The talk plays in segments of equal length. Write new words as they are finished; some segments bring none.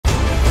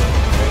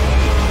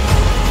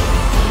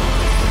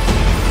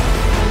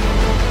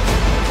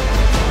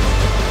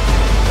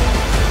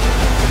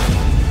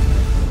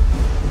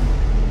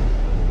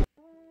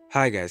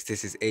Hi guys,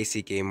 this is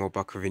AC Gamer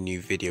back with a new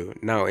video.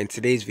 Now in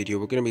today's video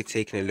we're going to be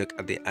taking a look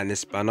at the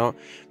Anis banner.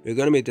 We're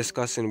going to be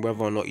discussing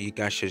whether or not you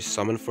guys should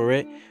summon for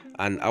it,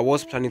 and I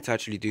was planning to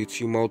actually do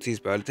two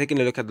multis, but taking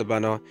a look at the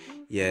banner,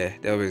 yeah,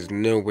 there was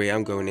no way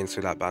I'm going into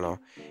that banner.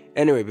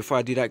 Anyway, before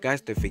I do that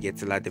guys, don't forget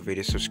to like the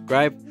video,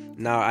 subscribe.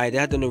 Now I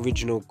had an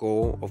original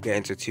goal of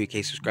getting to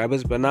 2k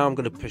subscribers, but now I'm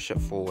going to push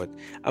it forward.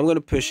 I'm going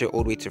to push it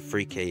all the way to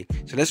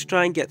 3k. So let's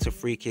try and get to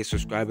 3k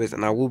subscribers,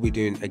 and I will be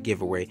doing a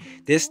giveaway.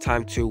 This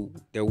time too,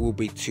 there will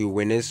be two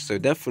winners, so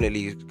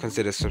definitely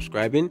consider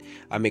subscribing.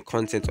 I make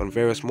content on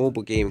various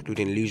mobile games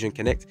including Illusion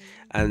Connect,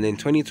 and in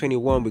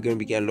 2021 we're going to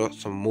be getting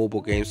lots of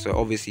mobile games, so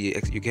obviously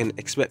you can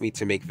expect me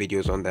to make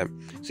videos on them.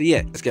 So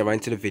yeah, let's get right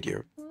into the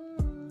video.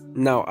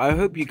 Now, I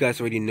hope you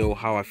guys already know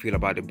how I feel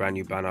about the brand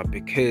new banner,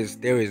 because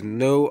there is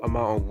no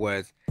amount of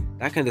words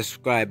that can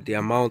describe the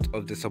amount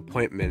of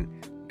disappointment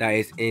that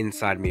is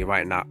inside me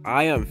right now.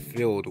 I am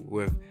filled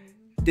with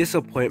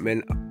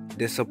disappointment.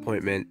 It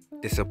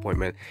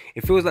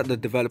feels like the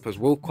developers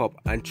woke up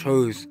and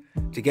chose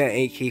to get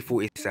an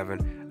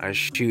AK-47 and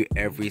shoot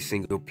every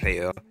single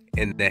player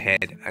in the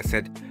head. I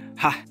said,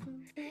 ha,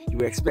 you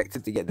were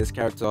expected to get this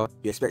character,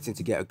 you're expecting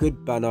to get a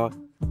good banner,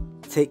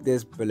 take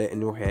this bullet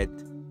in your head,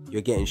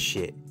 you're getting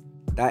shit.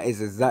 That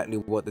is exactly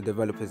what the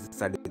developers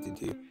decided to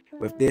do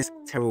with this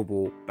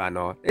terrible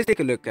banner. Let's take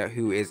a look at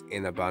who is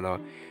in the banner.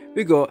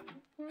 We got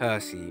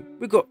Hersey,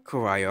 we got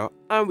Koraya,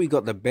 and we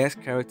got the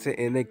best character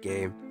in the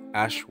game,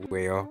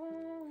 Ashware.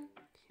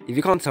 If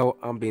you can't tell,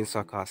 I'm being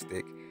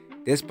sarcastic.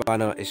 This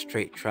banner is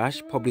straight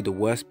trash, probably the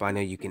worst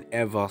banner you can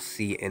ever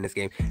see in this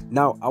game.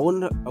 Now, I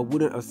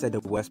wouldn't have said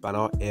the worst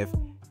banner if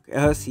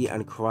Hersey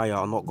and Koraya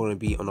are not going to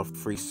be on a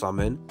free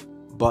summon,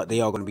 but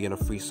they are going to be on a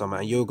free summon,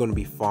 and you're going to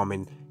be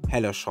farming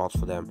hella shards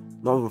for them.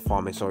 Not even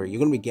farming, sorry. You're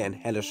going to be getting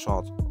hella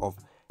shards of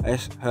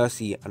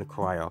Hersey and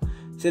Koraya.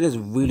 So there's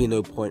really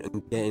no point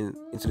in getting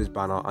into this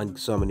banner and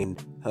summoning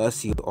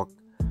Hersey or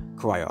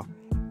Koraya.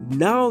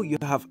 Now you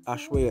have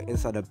Ashware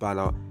inside the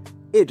banner.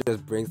 It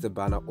just brings the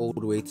banner all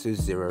the way to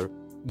 0.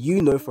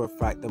 You know for a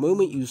fact, the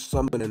moment you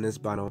summon in this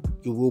banner,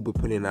 you will be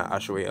putting out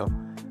Ashware.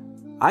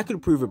 I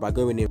could prove it by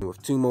going in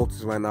with two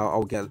multis right now.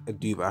 I'll get a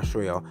dupe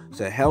Ashware.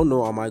 So hell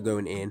no am I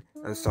going in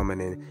and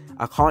summoning.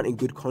 I can't in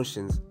good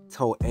conscience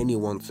tell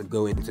anyone to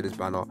go into this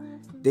banner.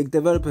 The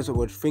developers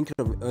were thinking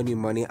of earning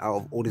money out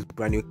of all these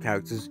brand new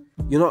characters.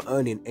 You're not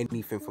earning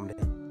anything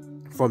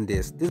from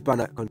this. This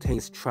banner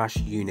contains trash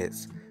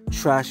units.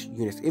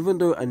 Even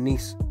though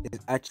Anis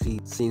actually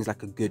seems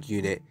like a good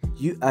unit,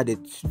 you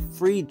added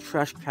 3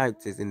 trash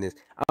characters in this.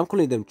 I'm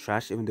calling them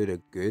trash even though they're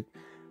good.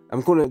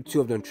 I'm calling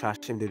 2 of them trash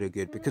even though they're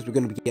good, because we're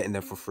going to be getting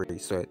them for free.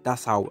 So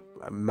that's how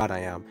mad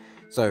I am.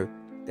 So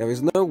there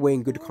is no way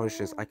in good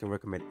conscience I can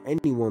recommend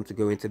anyone to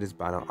go into this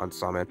banner and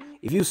summon.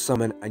 If you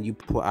summon and you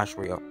put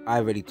Ashware, I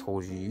already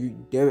told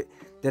you,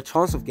 the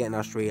chance of getting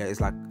Ashware is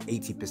like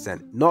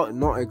 80%.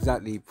 Not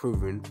exactly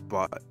proven,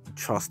 but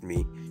trust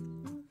me.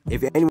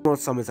 If anyone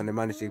summons and they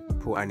manage to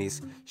pull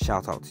Anis,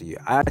 shout out to you.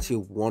 I actually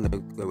want to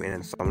go in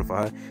and summon for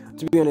her.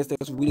 To be honest,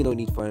 there's really no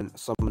need for a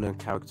summoner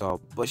character,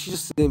 but she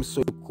just seems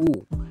so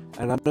cool,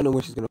 and I don't know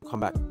when she's going to come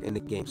back in the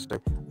game. So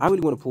I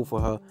really want to pull for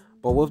her,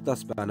 but with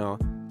that banner,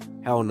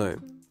 hell no.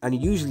 And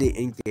usually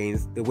in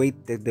games, the way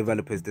the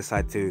developers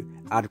decide to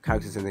add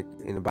characters in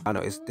the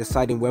banner is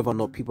deciding whether or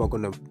not people are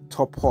going to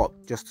top up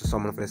just to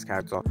summon for this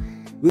character.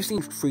 We've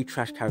seen 3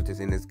 trash characters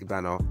in this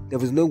banner. There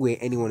was no way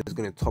anyone is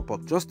going to top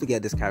up just to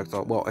get this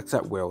character. Well,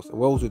 except Wales.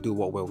 Wales will do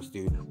what Wales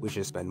do, which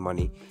is spend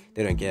money.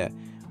 They don't care.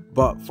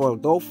 But for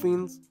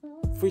Dolphins,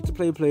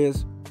 free-to-play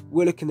players,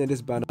 we're looking at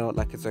this banner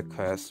like it's a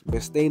curse.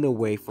 We're staying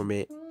away from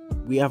it.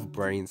 We have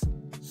brains.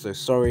 So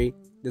sorry,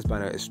 this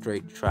banner is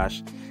straight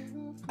trash.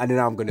 And then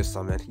I'm going to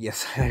summon.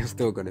 Yes, I'm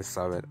still going to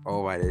summon.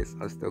 Oh my days,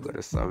 I'm still going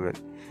to summon.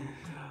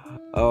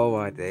 Oh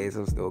my days,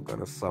 I'm still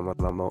going to summon.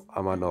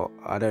 Am I not?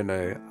 I don't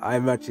know.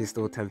 I'm actually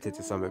still tempted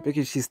to summon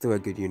because she's still a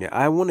good unit.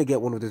 I want to get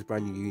one of those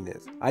brand new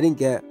units. I didn't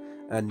get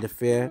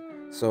Nefir,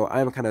 so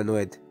I'm kind of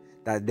annoyed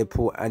that they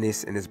put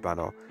Anis in this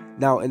banner.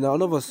 Now, in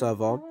another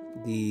server,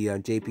 the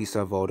JP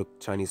server or the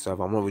Chinese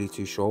server, I'm not really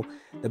too sure.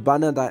 The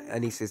banner that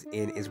Anis is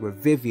in is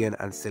with Vivian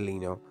and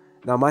Selena.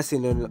 Now my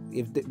Selena,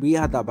 if we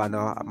had that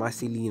banner, my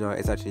Selena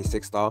is actually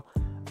 6-star.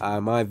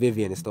 My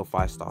Vivian is still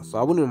 5-star, so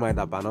I wouldn't mind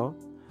that banner.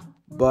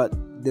 But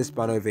this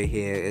banner over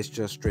here is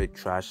just straight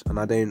trash, and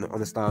I don't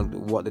understand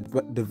what the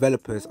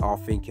developers are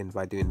thinking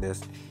by doing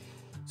this.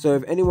 So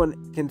if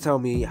anyone can tell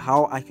me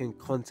how I can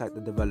contact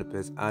the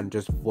developers and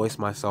just voice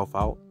myself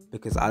out,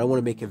 because I don't want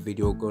to make a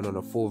video going on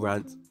a full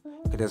rant,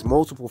 because there's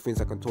multiple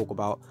things I can talk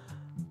about,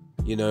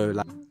 you know,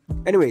 like,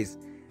 anyways.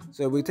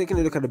 So we're taking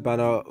a look at the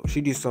banner.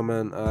 Should you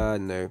summon?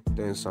 No,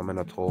 don't summon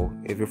at all.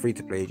 If you're free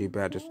to play, you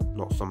better just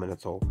not summon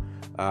at all.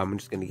 I'm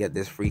just gonna get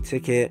this free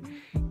ticket,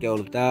 get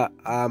all of that.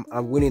 I'm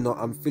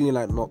feeling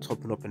like not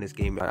topping up in this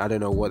game. I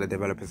don't know what the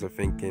developers are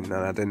thinking, and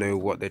I don't know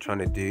what they're trying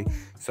to do.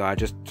 So I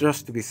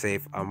just to be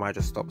safe, I might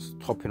just stop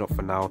topping up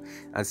for now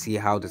and see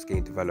how this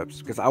game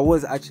develops. Because I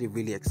was actually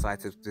really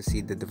excited to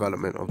see the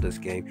development of this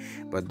game,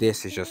 but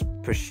this is just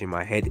pushing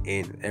my head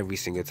in every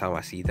single time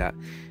I see that.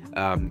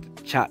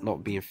 chat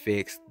not being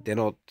fixed. They're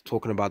not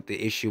talking about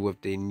the issue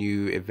with the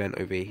new event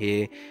over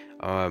here.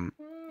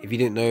 If you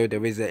didn't know,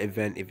 there is an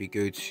event if you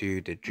go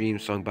to the Dream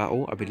Song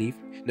Battle, I believe.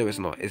 No, it's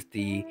not. It's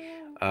the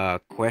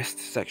quest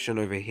section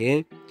over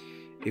here.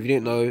 If you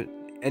didn't know,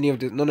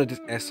 none of this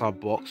SR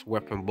box,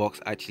 weapon box,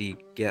 actually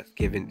gets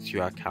given to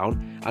your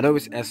account. I know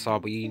it's SR,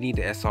 but you need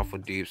the SR for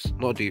dupes,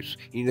 not dupes.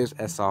 You need those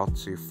SR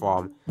to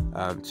farm,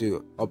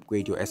 to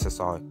upgrade your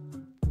SSR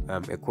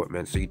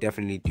equipment. So you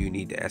definitely do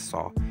need the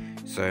SR.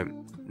 So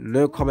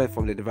no comment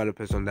from the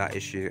developers on that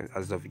issue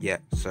as of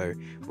yet. So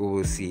we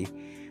will see.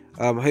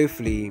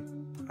 Hopefully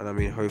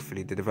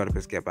the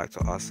developers get back to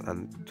us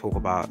and talk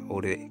about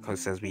all the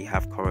concerns we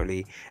have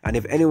currently. And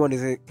if anyone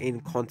is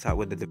in contact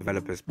with the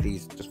developers,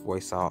 please just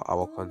voice out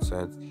our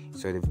concerns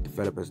so the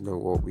developers know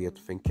what we are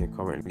thinking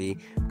currently,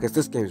 because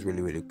this game is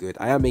really, really good.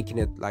 I am making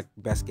it like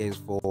best games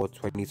for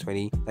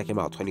 2020 that came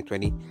out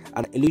 2020,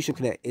 and Illusion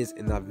Connect is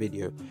in that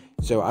video.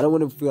 So I don't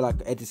want to feel like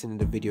editing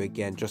the video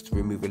again just to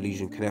remove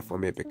Illusion Connect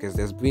from it, because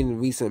there's been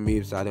recent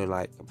moves that I don't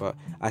like, but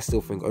I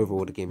still think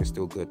overall the game is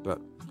still good. But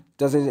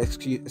doesn't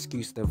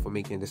excuse them for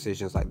making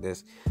decisions like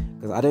this,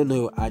 because I don't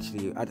know,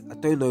 actually I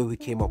don't know who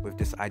came up with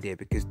this idea,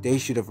 because they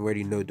should have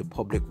already known the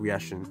public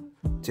reaction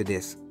to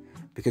this,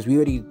 because we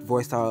already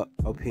voiced our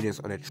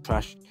opinions on a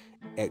trash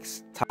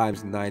X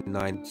times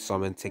 99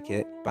 summon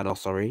ticket banner.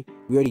 Sorry,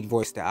 we already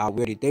voiced it out.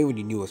 They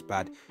already knew it was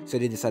bad, so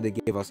they decided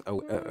to give us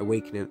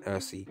Awakening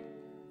Ursi.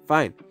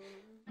 Fine.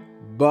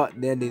 But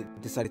then they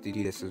decided to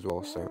do this as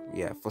well. So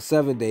yeah, for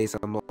 7 days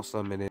I'm not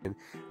summoning.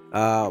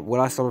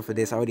 Will I summon for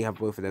this? I already have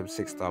both of them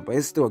 6-star, but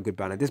it's still a good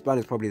banner. This banner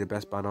is probably the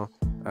best banner.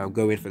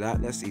 Go in for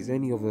that. Let's see, is there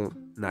any other?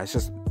 Nah, it's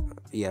just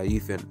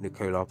Yuffie and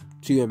Nicola,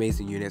 2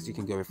 amazing units. You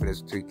can go in for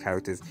those 2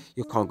 characters.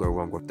 You can't go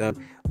wrong with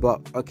them.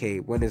 But okay,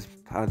 when is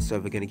Pan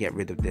Server gonna get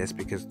rid of this?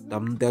 Because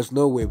there's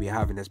no way we're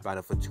having this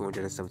banner for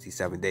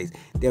 277 days.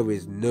 There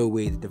is no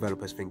way the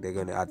developers think they're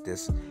gonna add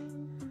this.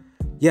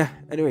 Yeah,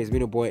 anyways,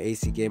 been a boy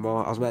AC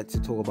Gamer. I was about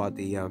to talk about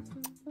the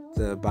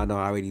banner.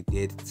 I already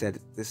did. Said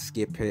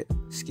skip it,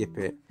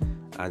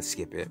 and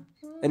skip it.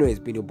 Anyways,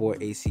 been your boy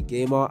AC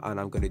Gamer, and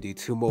I'm gonna do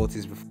 2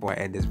 multis before I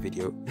end this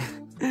video.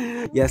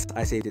 Yes,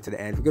 I saved it to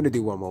the end. We're gonna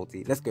do 1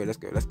 multi. Let's go.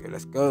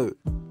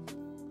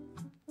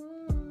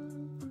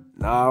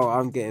 Now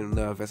I'm getting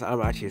nervous.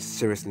 I'm actually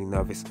seriously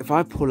nervous. If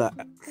I pull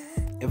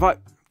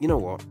you know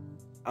what?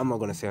 I'm not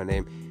gonna say her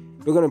name.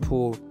 We're gonna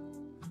pull.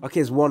 Okay,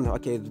 it's 1.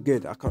 Okay,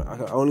 good. I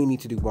only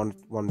need to do one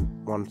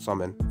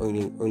summon.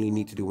 Only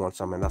need to do 1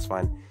 summon. That's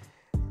fine.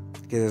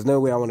 Because there's no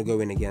way I want to go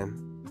in again.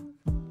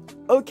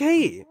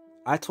 Okay,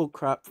 I talk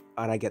crap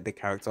and I get the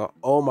character.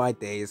 All my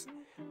days.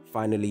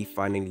 Finally.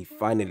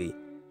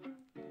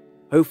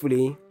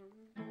 Hopefully,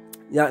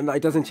 yeah.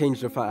 It doesn't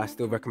change the fact I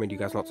still recommend you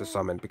guys not to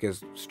summon,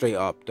 because straight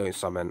up, don't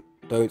summon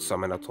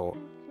at all.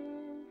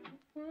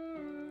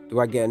 Do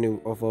I get a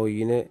new overall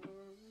unit?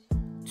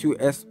 3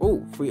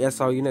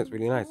 SR units.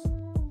 Really nice.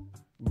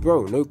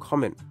 Bro, no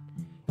comment.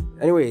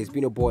 Anyway, it's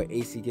been a boy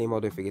AC Gamer.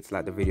 Don't forget to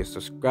like the video,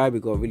 subscribe. We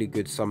got a really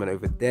good summon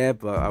over there,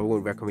 but I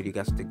won't recommend you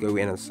guys to go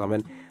in and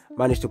summon.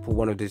 Managed to pull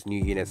one of these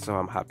new units, so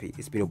I'm happy.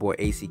 It's been a boy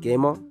AC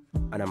Gamer,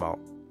 and I'm out.